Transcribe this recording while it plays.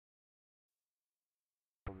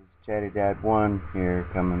Chatty Dad 1 here,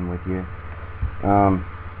 coming with you. I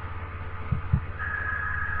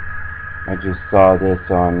just saw this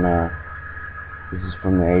on, this is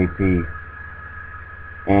from the AP,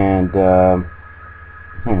 and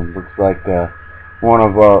it looks like one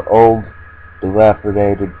of our old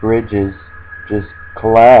dilapidated bridges just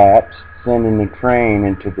collapsed, sending the train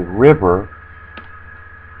into the river,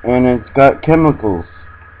 and it's got chemicals.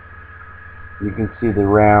 You can see the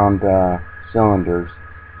round cylinders.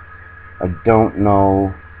 I don't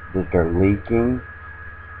know that they're leaking.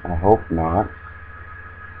 I hope not.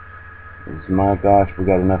 Because my gosh, we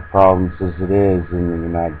got enough problems as it is in the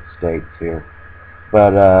United States here.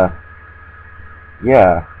 But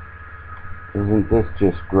yeah, isn't this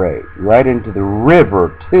just great? Right into the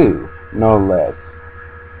river too, no less.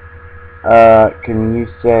 Can you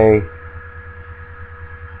say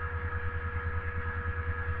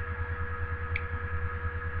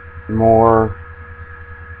more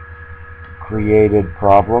created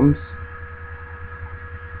problems?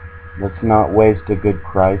 Let's not waste a good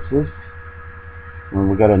crisis when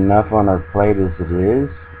we got enough on our plate as it is,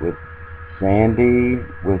 with Sandy,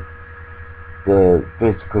 with the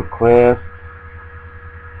physical cliff,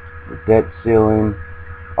 the debt ceiling,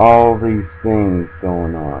 all these things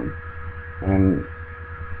going on, and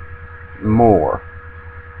more.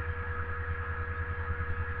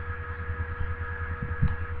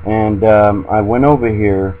 And I went over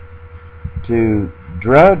here to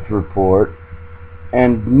Drudge report,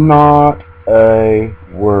 and not a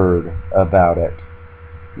word about it.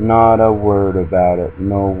 Not a word about it.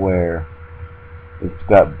 Nowhere. It's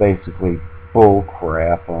got basically bull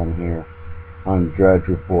crap on here, on Drudge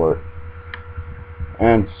report.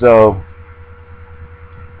 And so,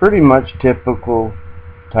 pretty much typical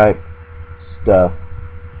type stuff.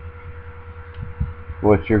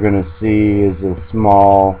 What you're going to see is a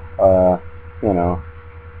small,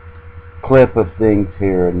 clip of things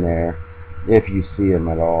here and there, if you see them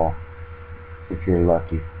at all, if you're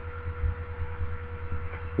lucky.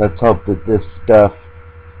 Let's hope that this stuff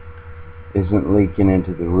isn't leaking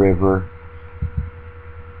into the river.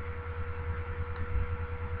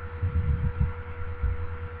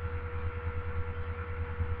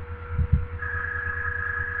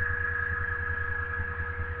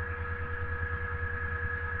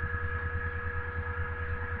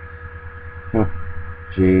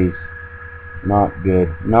 Jeez, not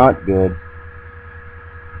good, not good.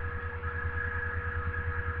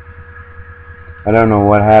 I don't know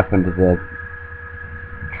what happened to the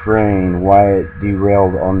train, why it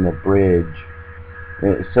derailed on the bridge.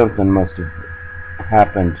 Something must have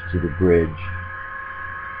happened to the bridge.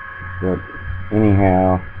 But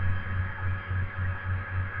anyhow,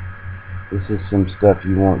 this is some stuff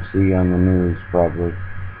you won't see on the news probably.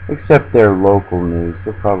 Except their local news,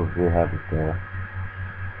 they'll probably have it there.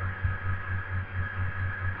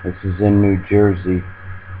 This is in New Jersey.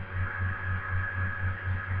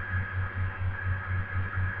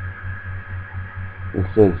 It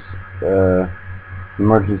says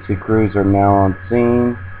emergency crews are now on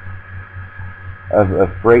scene of a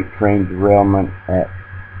freight train derailment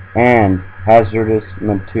and hazardous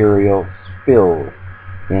material spill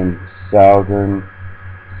in southern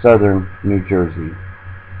New Jersey,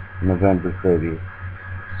 November 30th.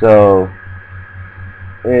 So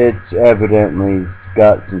it's evidently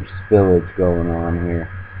got some spillage going on here.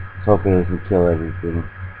 Let's hope it doesn't kill everything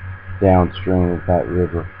downstream of that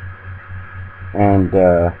river. And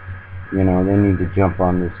they need to jump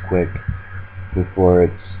on this quick before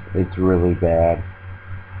it's really bad.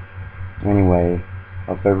 Anyway,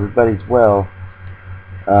 hope everybody's well.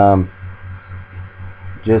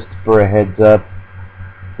 Just for a heads up,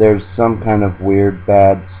 there's some kind of weird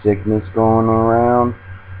bad sickness going around.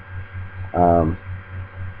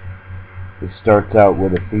 It starts out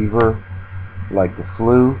with a fever, like the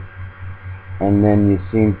flu, and then you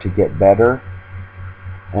seem to get better,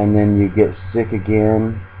 and then you get sick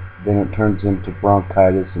again, then it turns into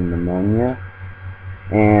bronchitis and pneumonia.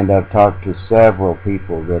 And I've talked to several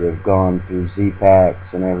people that have gone through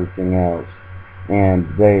Z-Packs and everything else, and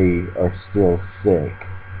they are still sick.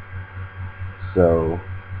 So,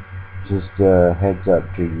 just a heads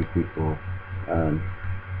up to you people.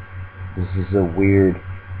 This is a weird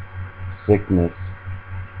sickness.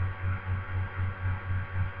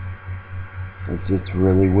 It's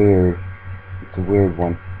really weird. It's a weird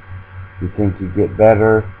one. You think you get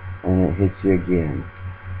better, and it hits you again.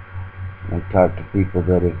 I've talked to people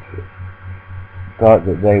that have thought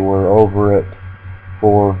that they were over it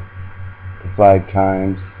 4 to 5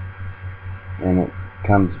 times, and it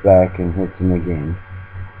comes back and hits them again.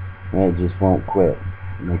 And it just won't quit,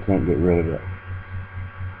 and they can't get rid of it.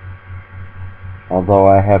 although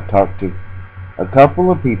I have talked to a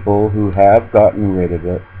couple of people who have gotten rid of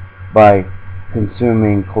it by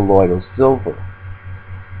consuming colloidal silver.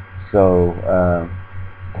 So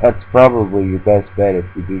that's probably your best bet if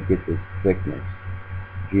you do get this sickness.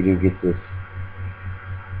 If you do get this,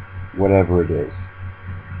 whatever it is,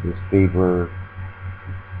 this fever,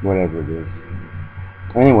 whatever it is.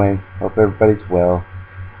 Anyway, hope everybody's well.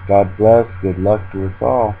 God bless. Good luck to us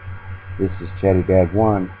all. This is Chatty Dad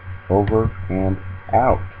 1, over and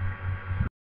out.